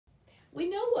We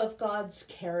know of God's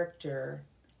character,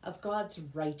 of God's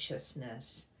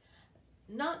righteousness,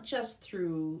 not just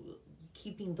through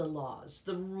keeping the laws,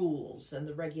 the rules, and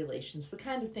the regulations, the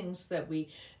kind of things that we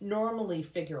normally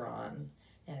figure on,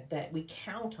 that we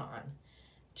count on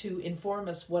to inform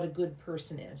us what a good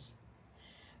person is.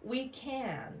 We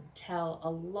can tell a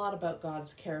lot about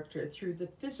God's character through the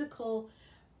physical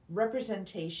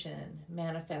representation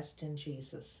manifest in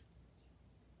Jesus.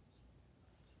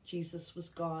 Jesus was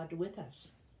God with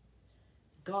us.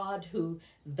 God who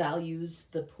values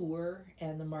the poor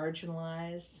and the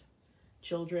marginalized,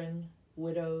 children,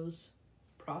 widows,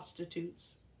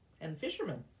 prostitutes, and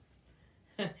fishermen.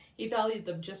 He valued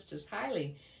them just as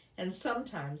highly, and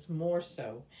sometimes more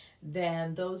so,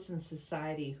 than those in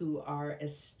society who are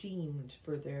esteemed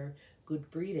for their good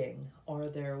breeding, or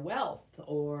their wealth,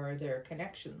 or their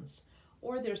connections,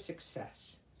 or their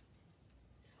success.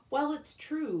 While it's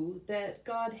true that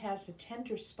God has a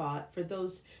tender spot for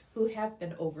those who have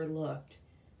been overlooked,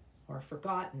 or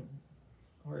forgotten,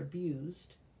 or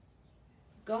abused,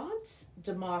 God's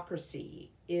democracy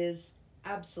is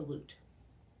absolute.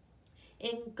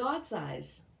 In God's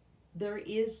eyes, there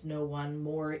is no one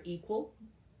more equal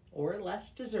or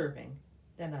less deserving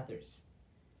than others.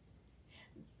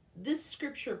 This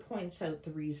scripture points out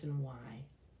the reason why.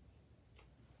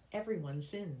 Everyone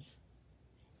sins.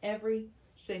 Every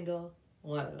single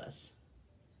one of us.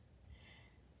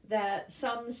 That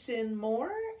some sin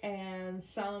more and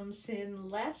some sin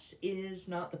less is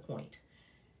not the point.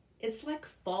 It's like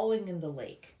falling in the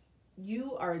lake.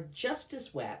 You are just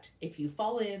as wet if you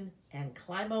fall in and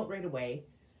climb out right away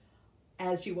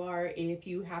as you are if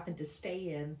you happen to stay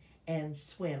in and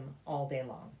swim all day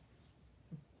long.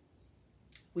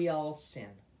 We all sin.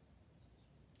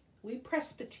 We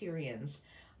Presbyterians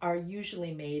are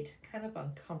usually made kind of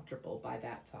uncomfortable by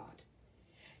that thought.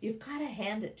 You've got to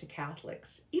hand it to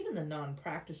Catholics, even the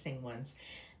non-practicing ones.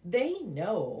 They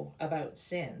know about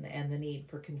sin and the need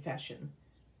for confession.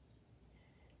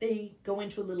 They go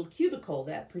into a little cubicle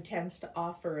that pretends to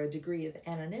offer a degree of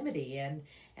anonymity,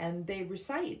 and they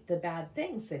recite the bad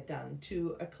things they've done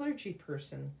to a clergy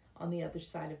person on the other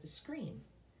side of a screen.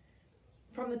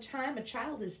 From the time a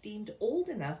child is deemed old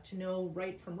enough to know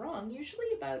right from wrong,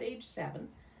 usually about age 7,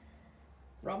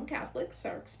 Roman Catholics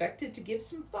are expected to give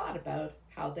some thought about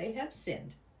how they have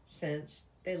sinned since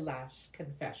their last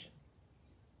confession.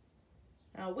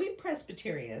 Now, we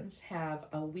Presbyterians have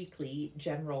a weekly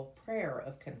general prayer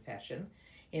of confession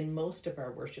in most of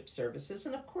our worship services,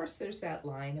 and of course there's that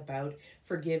line about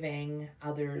forgiving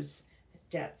others'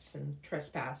 debts and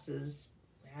trespasses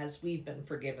as we've been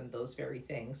forgiven those very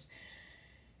things.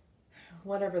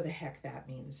 Whatever the heck that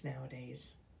means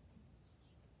nowadays.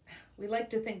 We like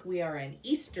to think we are an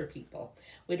Easter people.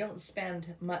 We don't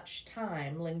spend much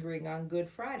time lingering on Good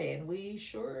Friday, and we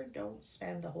sure don't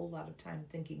spend a whole lot of time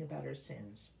thinking about our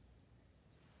sins.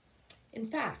 In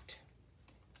fact,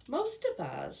 most of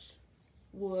us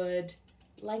would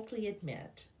likely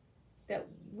admit that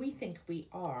we think we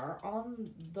are,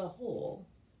 on the whole,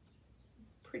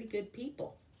 pretty good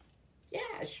people.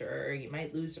 Yeah, sure, you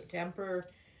might lose your temper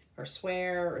or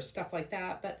swear or stuff like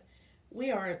that, but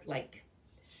we aren't like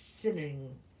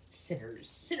sinners.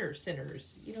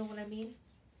 You know what I mean?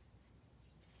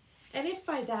 And if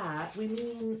by that we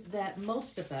mean that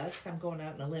most of us, I'm going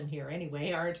out on a limb here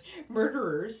anyway, aren't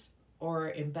murderers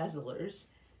or embezzlers,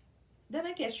 then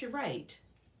I guess you're right.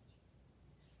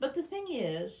 But the thing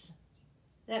is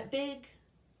that big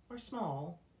or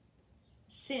small,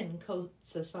 sin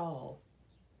coats us all.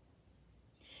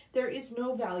 There is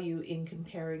no value in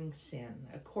comparing sin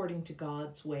according to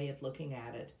God's way of looking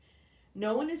at it.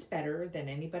 No one is better than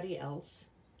anybody else,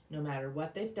 no matter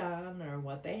what they've done or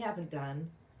what they haven't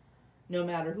done, no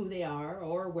matter who they are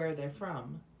or where they're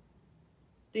from.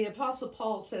 The Apostle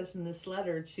Paul says in this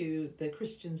letter to the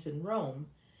Christians in Rome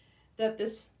that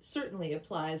this certainly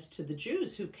applies to the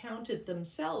Jews who counted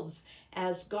themselves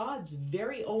as God's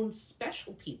very own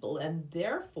special people and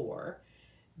therefore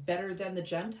better than the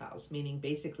Gentiles, meaning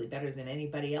basically better than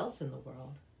anybody else in the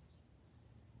world.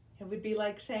 It would be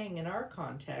like saying in our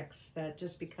context that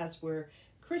just because we're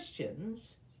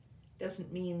Christians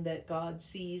doesn't mean that God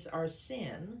sees our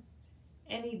sin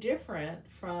any different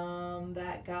from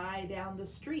that guy down the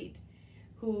street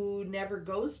who never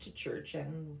goes to church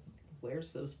and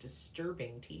wears those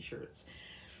disturbing t-shirts.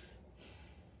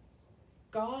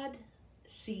 God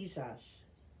sees us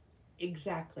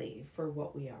exactly for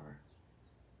what we are.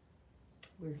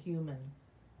 We're human.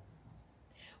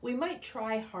 We might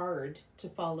try hard to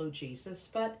follow Jesus,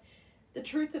 but the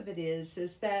truth of it is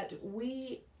that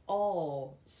we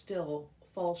all still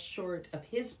fall short of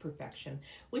his perfection,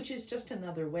 which is just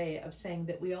another way of saying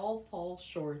that we all fall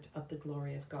short of the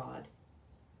glory of God.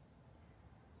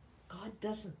 God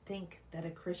doesn't think that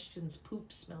a Christian's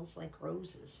poop smells like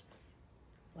roses.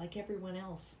 Like everyone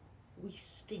else, we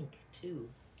stink too.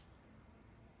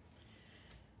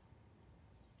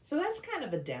 So that's kind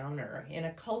of a downer in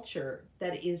a culture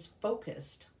that is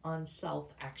focused on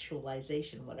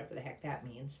self-actualization, whatever the heck that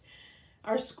means.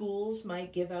 Our schools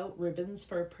might give out ribbons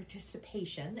for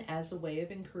participation as a way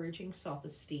of encouraging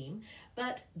self-esteem,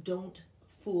 but don't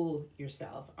fool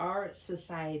yourself. Our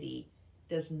society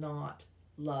does not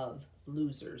love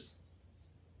losers.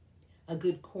 A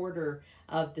good quarter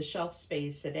of the shelf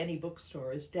space at any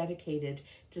bookstore is dedicated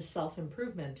to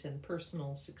self-improvement and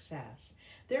personal success.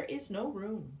 There is no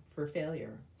room for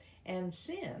failure. And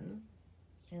sin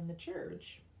in the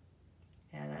church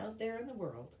and out there in the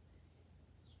world,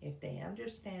 if they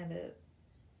understand it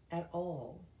at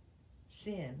all,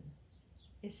 sin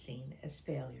is seen as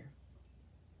failure.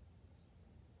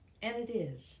 And it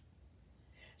is.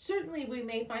 Certainly we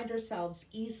may find ourselves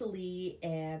easily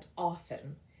and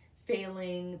often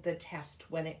failing the test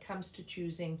when it comes to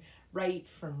choosing right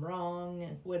from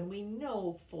wrong, when we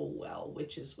know full well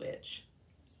which is which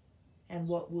and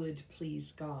what would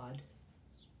please God.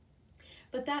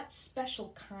 But that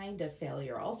special kind of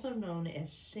failure, also known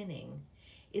as sinning,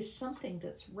 is something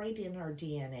that's right in our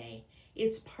DNA.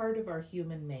 It's part of our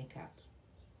human makeup.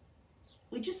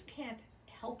 We just can't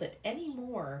help it any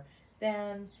more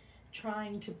than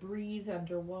trying to breathe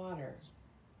underwater.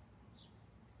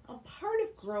 A part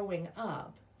of growing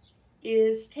up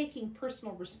is taking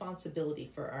personal responsibility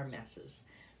for our messes.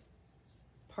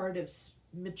 Part of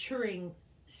maturing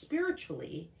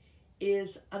spiritually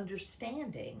is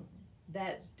understanding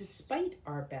that despite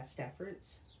our best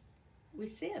efforts, we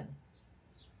sin.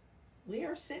 We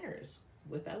are sinners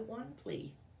without one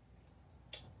plea.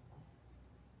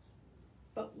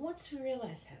 But once we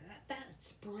realize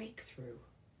that's breakthrough.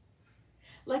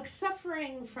 Like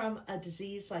suffering from a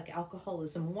disease like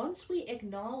alcoholism, once we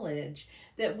acknowledge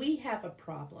that we have a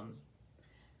problem,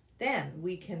 then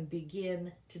we can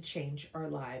begin to change our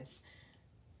lives.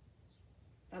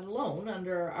 Alone,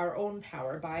 under our own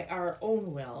power, by our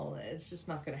own will, it's just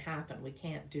not going to happen. We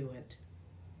can't do it.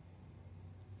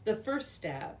 The first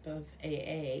step of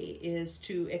AA is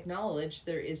to acknowledge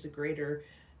there is a greater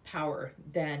power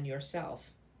than yourself.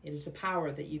 It is a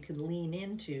power that you can lean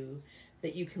into,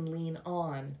 that you can lean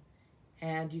on,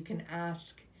 and you can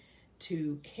ask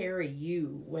to carry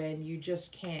you when you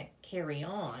just can't carry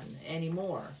on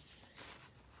anymore.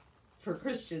 For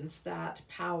Christians, that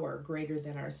power greater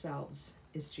than ourselves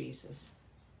is Jesus.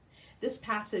 This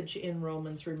passage in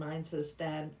Romans reminds us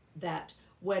that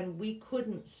when we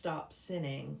couldn't stop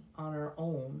sinning on our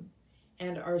own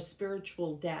and our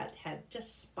spiritual debt had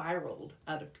just spiraled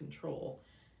out of control,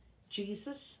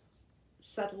 Jesus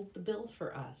settled the bill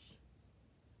for us.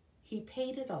 He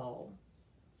paid it all,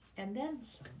 and then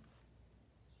some.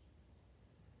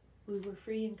 We were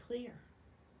free and clear.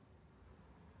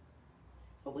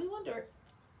 But we wonder,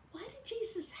 why did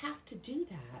Jesus have to do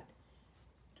that?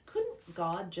 Couldn't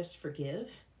God just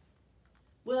forgive?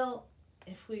 Well,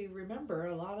 if we remember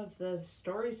a lot of the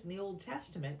stories in the Old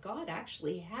Testament, God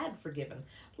actually had forgiven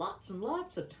lots and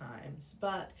lots of times.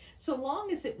 But so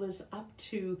long as it was up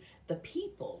to the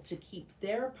people to keep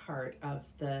their part of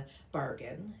the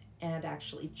bargain and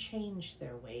actually change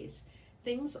their ways,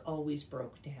 things always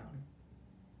broke down.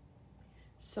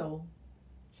 So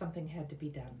something had to be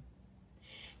done.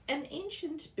 An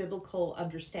ancient biblical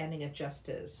understanding of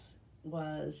justice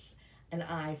was an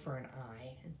eye for an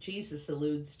eye. Jesus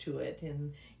alludes to it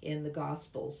in the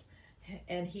Gospels,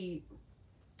 and he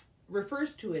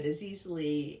refers to it as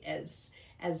easily as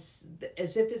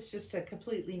if it's just a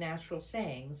completely natural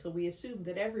saying. So we assume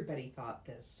that everybody thought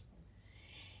this.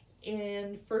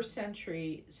 In first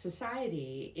century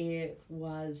society, it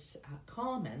was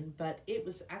common, but it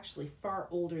was actually far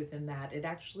older than that. It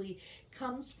actually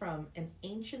comes from an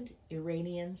ancient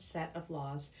Iranian set of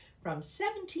laws from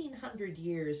 1700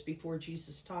 years before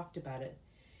Jesus talked about it.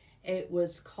 It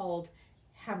was called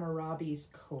Hammurabi's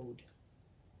Code.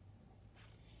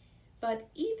 But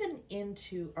even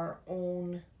into our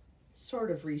own sort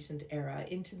of recent era,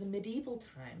 into the medieval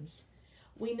times,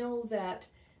 we know that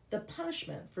the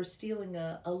punishment for stealing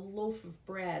a loaf of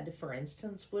bread, for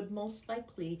instance, would most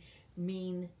likely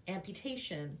mean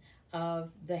amputation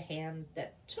of the hand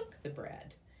that took the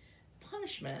bread.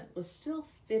 Punishment was still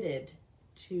fitted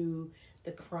to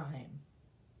the crime.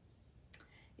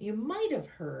 You might have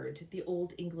heard the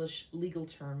Old English legal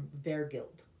term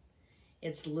vergeld.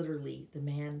 It's literally the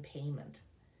man payment.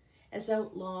 As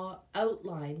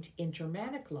outlined in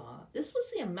Germanic law, this was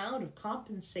the amount of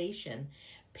compensation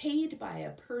paid by a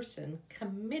person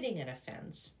committing an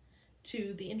offense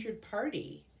to the injured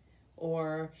party,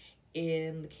 or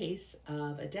in the case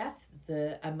of a death,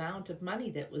 the amount of money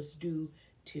that was due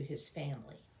to his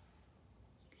family.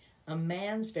 A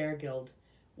man's Wehrgeld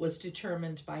was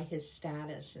determined by his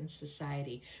status in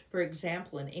society. For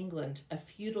example, in England, a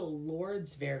feudal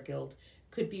lord's Wehrgeld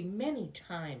could be many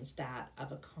times that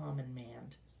of a common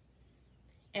man.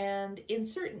 And in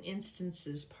certain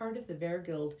instances, part of the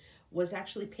Wehrgeld was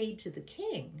actually paid to the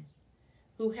king,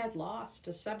 who had lost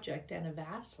a subject and a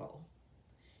vassal.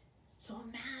 So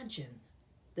imagine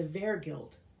the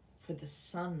Wehrgeld for the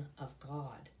Son of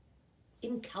God.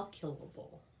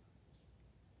 Incalculable.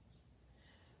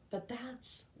 But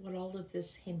that's what all of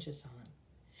this hinges on.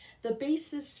 The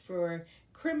basis for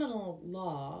criminal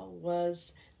law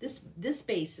was, this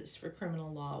basis for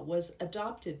criminal law was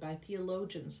adopted by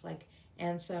theologians like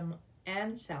Anselm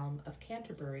of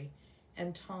Canterbury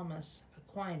and Thomas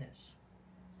Aquinas.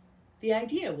 The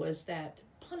idea was that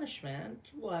punishment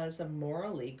was a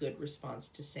morally good response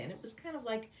to sin. It was kind of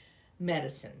like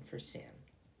medicine for sin.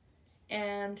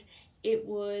 And it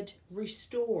would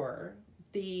restore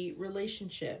the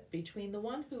relationship between the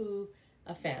one who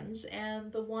offends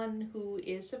and the one who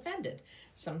is offended.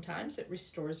 Sometimes it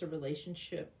restores a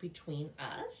relationship between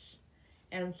us,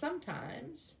 and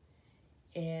sometimes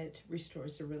it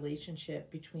restores a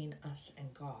relationship between us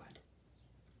and God.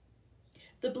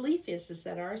 The belief is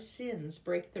that our sins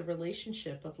break the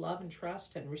relationship of love and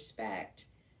trust and respect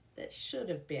that should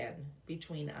have been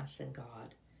between us and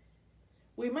God.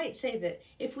 We might say that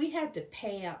if we had to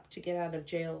pay up to get out of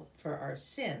jail for our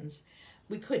sins,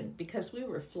 we couldn't, because we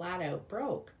were flat out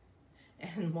broke.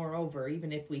 And moreover,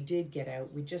 even if we did get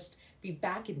out, we'd just be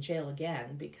back in jail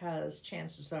again, because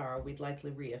chances are we'd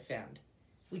likely reoffend.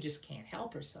 We just can't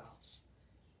help ourselves.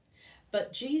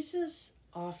 But Jesus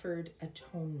offered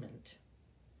atonement,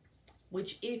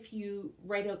 which, if you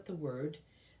write out the word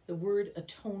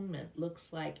atonement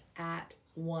looks like at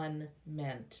one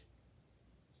meant.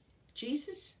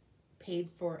 Jesus paid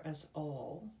for us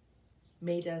all,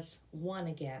 made us one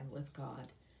again with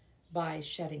God by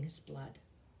shedding his blood.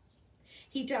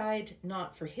 He died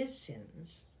not for his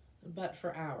sins, but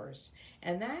for ours,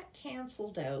 and that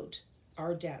canceled out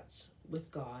our debts with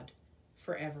God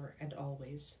forever and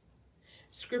always.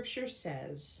 Scripture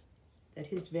says that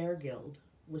his Wehrgeld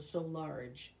was so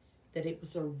large that it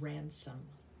was a ransom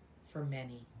for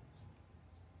many.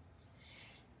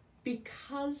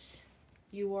 Because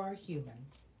you are human,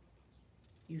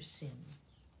 you sin,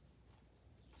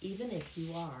 even if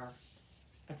you are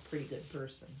a pretty good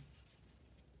person.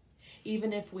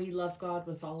 Even if we love God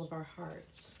with all of our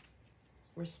hearts,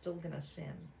 we're still going to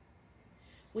sin.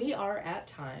 We are at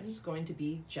times going to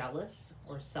be jealous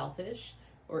or selfish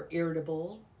or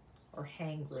irritable or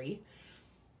hangry.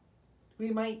 We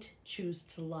might choose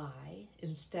to lie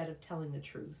instead of telling the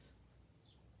truth.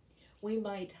 We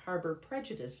might harbor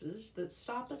prejudices that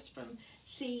stop us from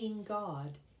seeing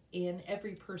God in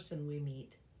every person we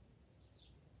meet.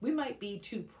 We might be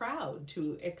too proud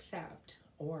to accept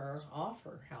or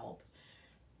offer help.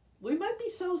 We might be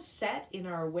so set in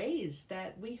our ways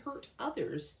that we hurt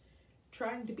others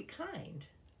trying to be kind.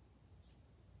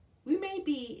 We may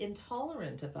be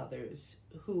intolerant of others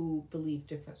who believe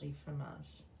differently from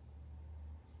us.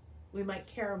 We might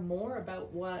care more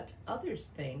about what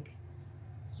others think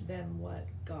than what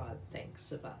God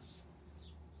thinks of us.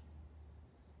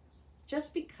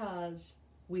 Just because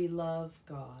we love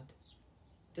God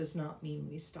does not mean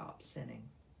we stop sinning.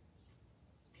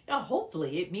 Now,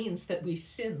 hopefully it means that we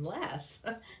sin less.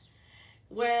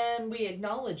 When we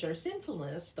acknowledge our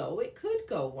sinfulness, though, it could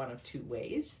go one of two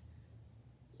ways.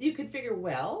 You could figure,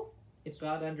 well, if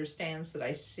God understands that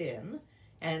I sin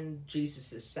and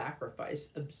Jesus' sacrifice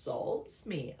absolves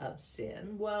me of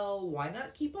sin, well, why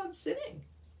not keep on sinning?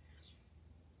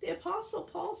 The Apostle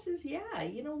Paul says, yeah,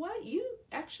 you know what? You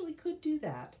actually could do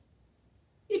that.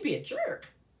 You'd be a jerk,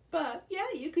 but yeah,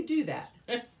 you could do that.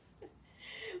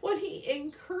 What he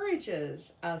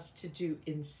encourages us to do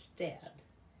instead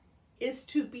is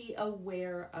to be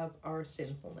aware of our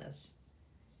sinfulness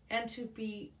and to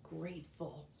be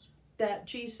grateful that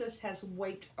Jesus has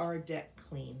wiped our debt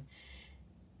clean.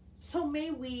 So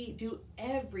may we do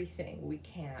everything we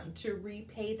can to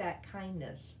repay that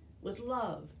kindness with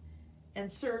love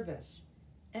and service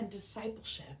and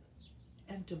discipleship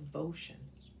and devotion.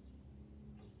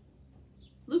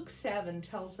 Luke 7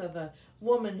 tells of a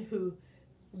woman who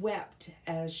wept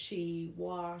as she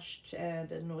washed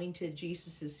and anointed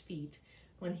Jesus' feet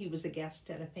when he was a guest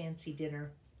at a fancy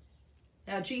dinner.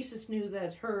 Now, Jesus knew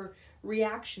that her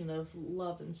reaction of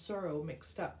love and sorrow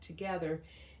mixed up together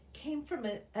came from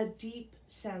a deep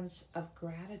sense of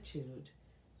gratitude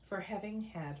for having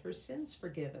had her sins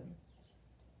forgiven.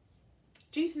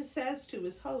 Jesus says to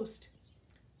his host,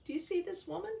 "Do you see this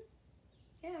woman?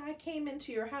 Yeah, I came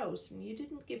into your house and you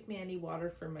didn't give me any water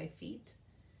for my feet,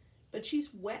 but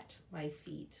she's wet my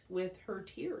feet with her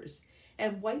tears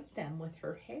and wiped them with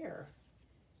her hair.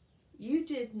 You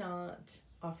did not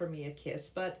offer me a kiss,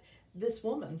 but this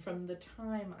woman, from the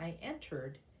time I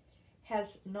entered,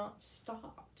 has not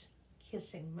stopped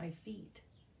kissing my feet.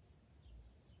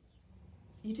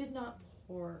 You did not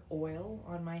pour oil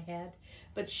on my head,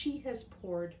 but she has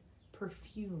poured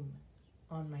perfume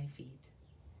on my feet.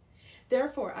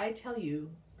 Therefore, I tell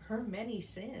you, her many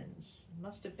sins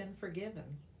must have been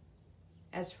forgiven,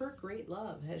 as her great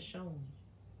love has shown.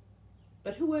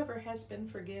 But whoever has been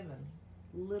forgiven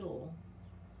little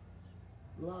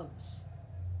loves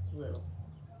little."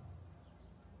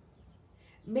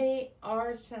 May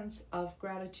our sense of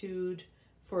gratitude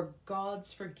for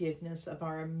God's forgiveness of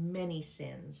our many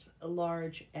sins,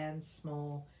 large and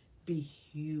small, be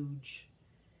huge.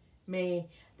 May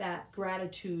that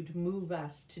gratitude move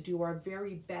us to do our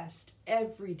very best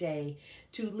every day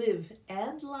to live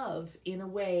and love in a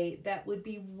way that would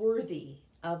be worthy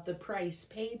of the price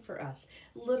paid for us,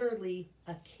 literally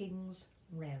a king's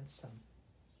ransom,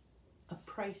 a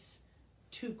price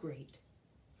too great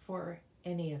for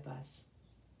any of us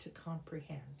to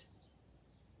comprehend.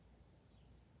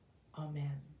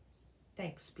 Amen.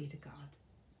 Thanks be to God.